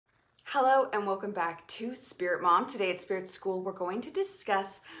Hello and welcome back to Spirit Mom. Today at Spirit School, we're going to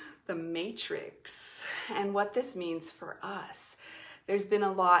discuss the Matrix and what this means for us. There's been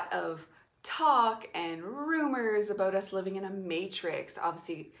a lot of talk and rumors about us living in a matrix,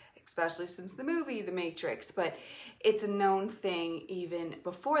 obviously, especially since the movie The Matrix, but it's a known thing even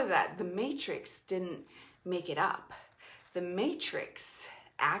before that. The Matrix didn't make it up. The Matrix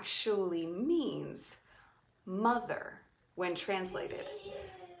actually means mother when translated.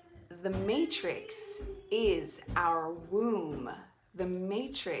 The matrix is our womb. The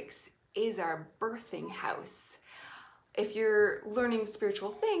matrix is our birthing house. If you're learning spiritual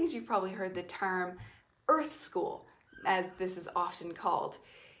things, you've probably heard the term earth school, as this is often called.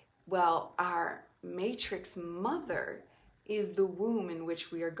 Well, our matrix mother is the womb in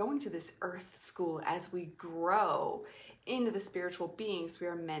which we are going to this earth school as we grow into the spiritual beings we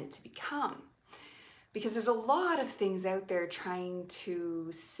are meant to become. Because there's a lot of things out there trying to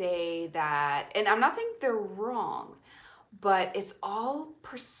say that, and I'm not saying they're wrong, but it's all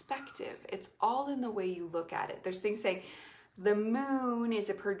perspective. It's all in the way you look at it. There's things saying the moon is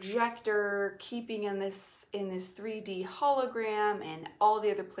a projector keeping in this 3D hologram, and all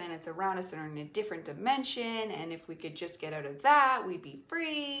the other planets around us are in a different dimension, and if we could just get out of that, we'd be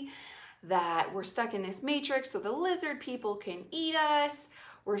free. That we're stuck in this matrix so the lizard people can eat us.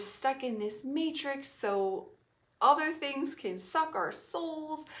 We're stuck in this matrix so other things can suck our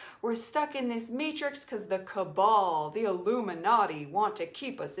souls. We're stuck in this matrix because the cabal, the Illuminati, want to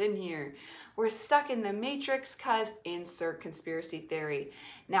keep us in here. We're stuck in the matrix because insert conspiracy theory.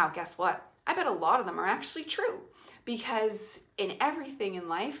 Now, guess what? I bet a lot of them are actually true, because in everything in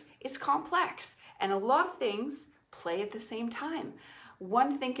life, it's complex and a lot of things play at the same time.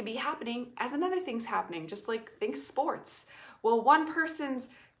 One thing could be happening as another thing's happening, just like think sports. Well, one person's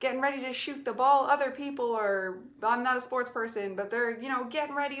getting ready to shoot the ball, other people are, I'm not a sports person, but they're,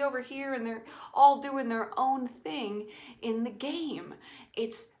 getting ready over here, and they're all doing their own thing in the game.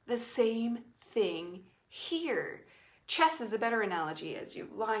 It's the same thing here. Chess is a better analogy. As you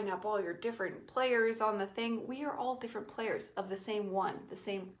line up all your different players on the thing, we are all different players of the same one, the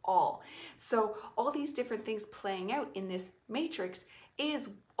same all. So all these different things playing out in this matrix is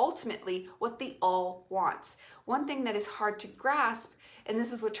ultimately what the all wants. One thing that is hard to grasp, and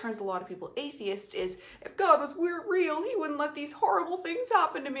this is what turns a lot of people atheist, is if God was real, he wouldn't let these horrible things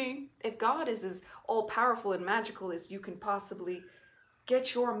happen to me. If God is as all-powerful and magical as you can possibly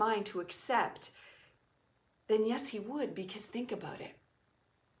get your mind to accept, then yes, he would, because think about it.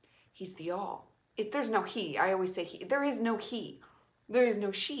 He's the all. There's no he. I always say he. There is no he. There is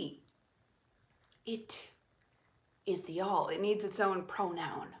no she. It is the all. It needs its own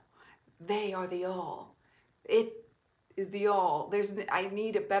pronoun. They are the all. It is the all. I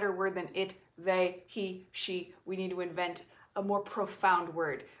need a better word than it, they, he, she. We need to invent a more profound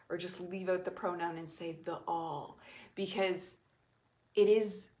word, or just leave out the pronoun and say the all, because it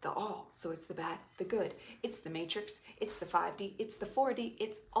is the all. So it's the bad, the good. It's the matrix. It's the 5D. It's the 4D.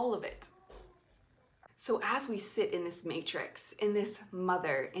 It's all of it. So as we sit in this matrix, in this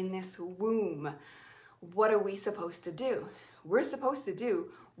mother, in this womb, what are we supposed to do? We're supposed to do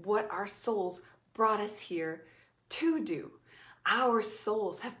what our souls brought us here to do. Our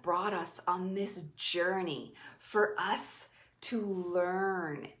souls have brought us on this journey for us to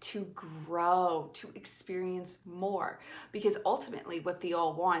learn, to grow, to experience more. Because ultimately what the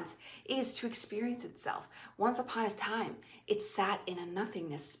all wants is to experience itself. Once upon a time, it sat in a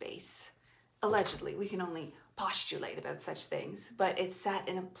nothingness space. Allegedly, we can only postulate about such things, but it sat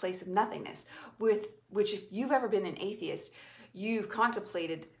in a place of nothingness, which if you've ever been an atheist, you've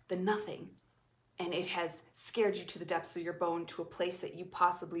contemplated the nothing, and it has scared you to the depths of your bone, to a place that you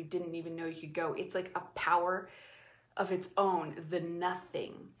possibly didn't even know you could go. It's like a power of its own, the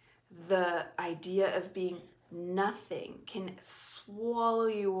nothing. The idea of being nothing can swallow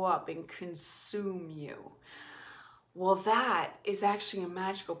you up and consume you. Well, that is actually a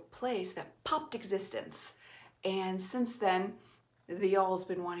magical place that popped existence. And since then, the all's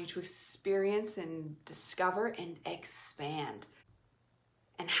been wanting to experience and discover and expand.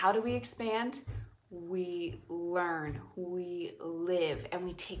 And how do we expand? We learn, we live, and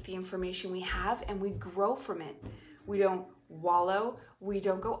we take the information we have and we grow from it. We don't wallow. We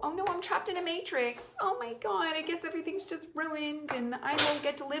don't go, oh no, I'm trapped in a matrix. Oh my God, I guess everything's just ruined and I don't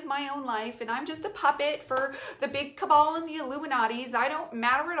get to live my own life and I'm just a puppet for the big cabal and the Illuminatis. I don't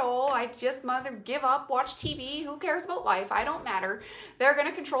matter at all. I just mother give up, watch TV. Who cares about life? I don't matter. They're going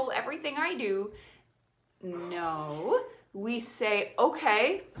to control everything I do. No, we say,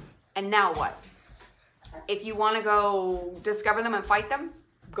 okay, and now what? If you want to go discover them and fight them,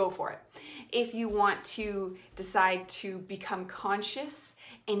 go for it. If you want to decide to become conscious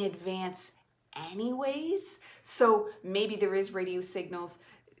in advance anyways. So maybe there is radio signals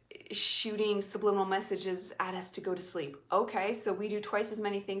shooting subliminal messages at us to go to sleep. Okay, so we do twice as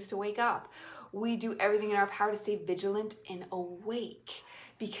many things to wake up. We do everything in our power to stay vigilant and awake,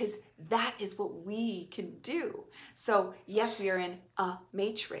 because that is what we can do. So yes, we are in a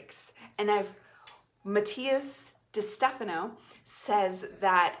matrix. And Matthias DiStefano says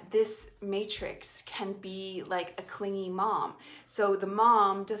that this matrix can be like a clingy mom. So the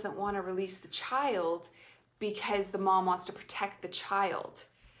mom doesn't want to release the child because the mom wants to protect the child.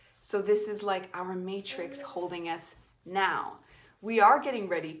 So this is like our matrix holding us now. We are getting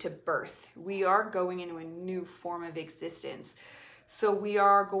ready to birth. We are going into a new form of existence. So we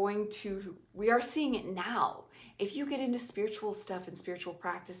are seeing it now. If you get into spiritual stuff and spiritual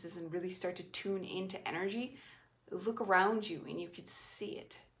practices and really start to tune into energy, look around you and you can see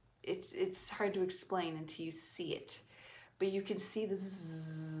it. It's hard to explain until you see it. But you can see the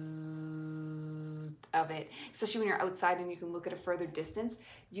zzz of it, especially when you're outside and you can look at a further distance.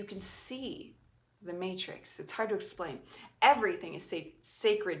 You can see the matrix. It's hard to explain. Everything is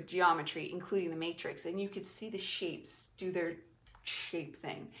sacred geometry, including the matrix, and you can see the shapes do their shape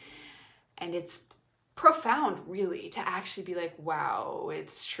thing. And it's profound, really, to actually be like, wow,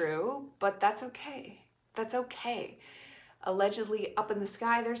 it's true, but that's okay. That's okay. Allegedly, up in the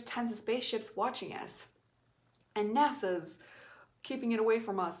sky, there's tons of spaceships watching us. And NASA's keeping it away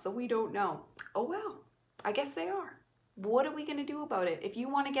from us, so we don't know. Oh well, I guess they are. What are we going to do about it? If you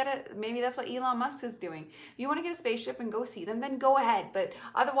want to get it, maybe that's what Elon Musk is doing. If you want to get a spaceship and go see them, then go ahead. But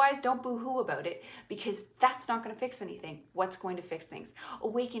otherwise, don't boo-hoo about it, because that's not going to fix anything. What's going to fix things?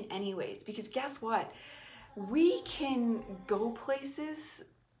 Awaken anyways, because guess what? We can go places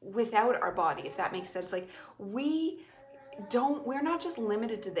without our body, if that makes sense. Like we're not just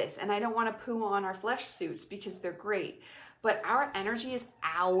limited to this, and I don't want to poo on our flesh suits because they're great, but our energy is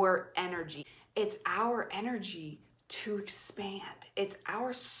our energy. It's our energy to expand. It's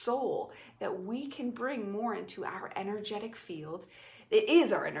our soul that we can bring more into our energetic field. It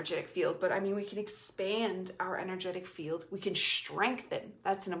is our energetic field, but I mean, we can expand our energetic field. We can strengthen,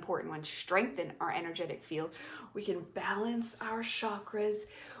 that's an important one, strengthen our energetic field. We can balance our chakras.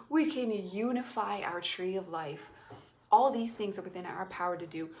 We can unify our tree of life. All these things are within our power to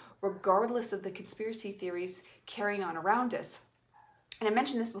do, regardless of the conspiracy theories carrying on around us. And I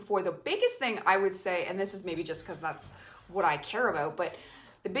mentioned this before, the biggest thing I would say, and this is maybe just because that's what I care about, but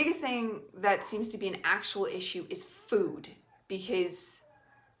the biggest thing that seems to be an actual issue is food, because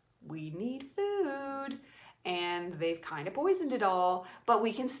we need food and they've kind of poisoned it all, but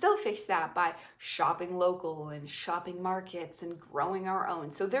we can still fix that by shopping local and shopping markets and growing our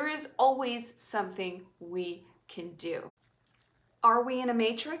own. So there is always something we can do. Are we in a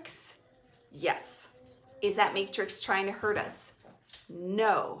matrix? Yes. Is that matrix trying to hurt us?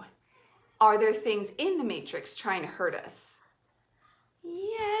 No. Are there things in the matrix trying to hurt us?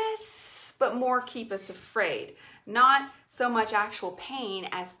 Yes, but more keep us afraid. Not so much actual pain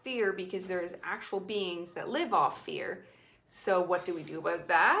as fear, because there's actual beings that live off fear. So what do we do about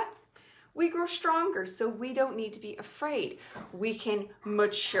that? We grow stronger, so we don't need to be afraid. We can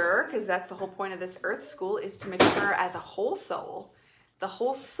mature, because that's the whole point of this Earth School, is to mature as a whole soul. The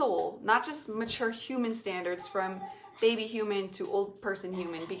whole soul, not just mature human standards from baby human to old person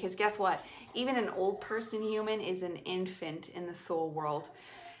human, because guess what? Even an old person human is an infant in the soul world.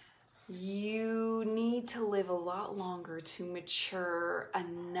 You need to live a lot longer to mature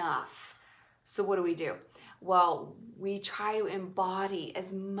enough. So what do? Well, we try to embody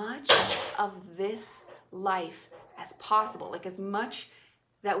as much of this life as possible, like as much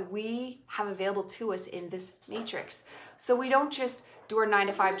that we have available to us in this matrix. So we don't just do our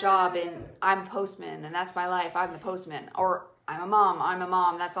 9-to-5 job and I'm a postman and that's my life, I'm the postman, or I'm a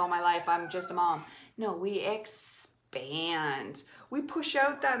mom, that's all my life, I'm just a mom. No, we expand. We push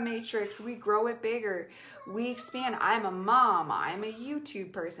out that matrix, we grow it bigger, we expand. I'm a mom, I'm a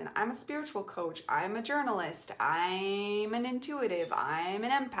YouTube person, I'm a spiritual coach, I'm a journalist, I'm an intuitive, I'm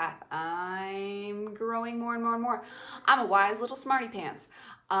an empath, I'm growing more and more and more. I'm a wise little smarty pants.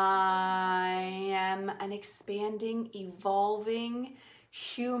 I am an expanding, evolving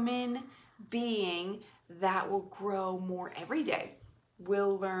human being that will grow more every day.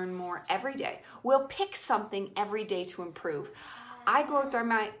 We'll learn more every day. We'll pick something every day to improve. I go through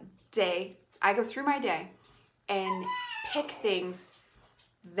my day and pick things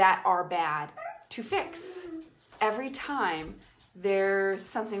that are bad to fix. Every time there's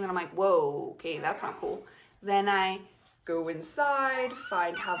something that I'm like, whoa, okay, that's not cool. Then I go inside,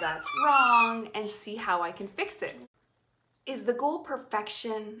 find how that's wrong, and see how I can fix it. Is the goal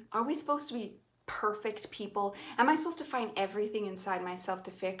perfection? Are we supposed to be perfect people? Am I supposed to find everything inside myself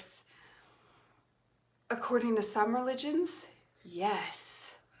to fix? According to some religions,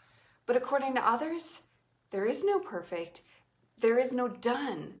 yes. But according to others, there is no perfect. There is no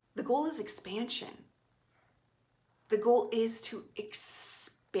done. The goal is expansion. The goal is to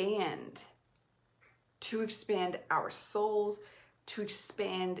expand our souls, to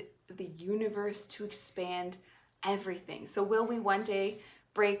expand the universe, to expand everything. So will we one day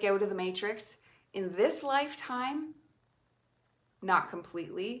break out of the matrix? In this lifetime? Not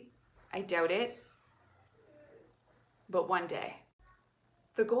completely. I doubt it. But one day.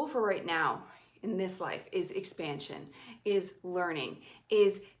 The goal for right now in this life is expansion, is learning,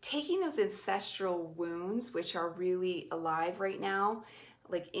 is taking those ancestral wounds, which are really alive right now,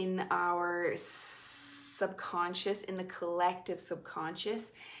 like in our subconscious, in the collective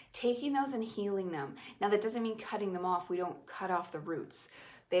subconscious, taking those and healing them. Now that doesn't mean cutting them off. We don't cut off the roots.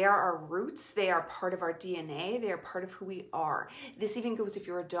 They are our roots. They are part of our DNA. They are part of who we are. This even goes if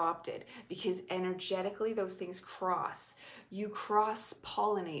you're adopted, because energetically those things cross. You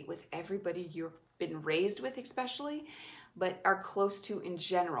cross-pollinate with everybody you've been raised with especially, but are close to in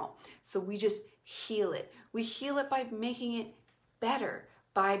general. So we just heal it. We heal it by making it better,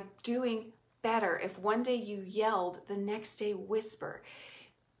 by doing better. If one day you yelled, the next day whisper.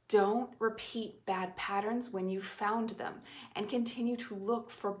 Don't repeat bad patterns when you found them, and continue to look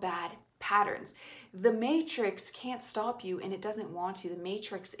for bad patterns. The matrix can't stop you, and it doesn't want to. The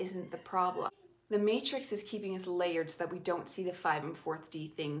matrix isn't the problem. The matrix is keeping us layered so that we don't see the 5 and 4th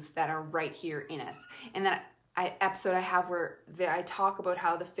D things that are right here in us. And that episode I have where I talk about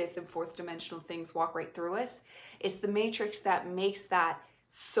how the 5th and 4th dimensional things walk right through us. It's the matrix that makes that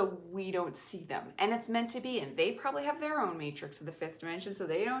so we don't see them. And it's meant to be, and they probably have their own matrix of the 5th dimension, so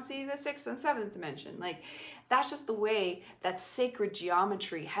they don't see the 6th and 7th dimension. Like, that's just the way that sacred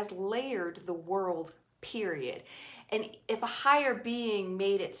geometry has layered the world, period. And if a higher being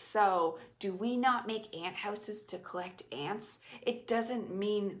made it so, do we not make ant houses to collect ants? It doesn't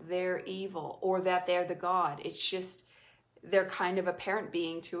mean they're evil or that they're the god. It's just they're kind of a parent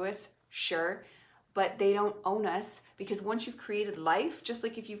being to us, sure, but they don't own us, because once you've created life, just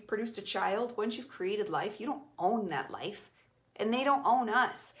like if you've produced a child, once you've created life, you don't own that life. And they don't own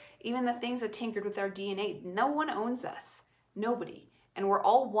us. Even the things that tinkered with our DNA, no one owns us. Nobody. And we're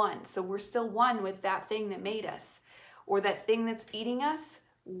all one. So we're still one with that thing that made us. Or that thing that's eating us,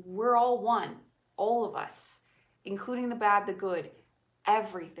 we're all one. All of us. Including the bad, the good.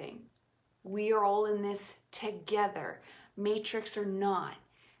 Everything. We are all in this together. Matrix or not.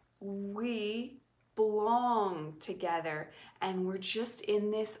 We belong together, and we're just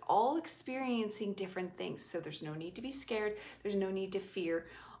in this all experiencing different things. So there's no need to be scared. There's no need to fear.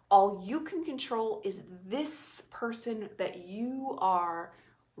 All you can control is this person that you are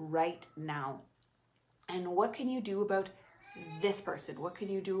right now. And what can you do about this person? What can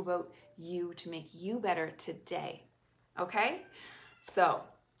you do about you to make you better today? Okay? So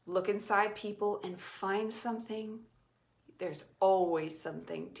look inside people and find something. There's always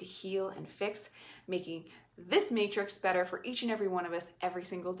something to heal and fix, making this matrix better for each and every one of us every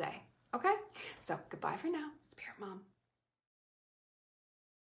single day. Okay? So goodbye for now, Spirit Mom.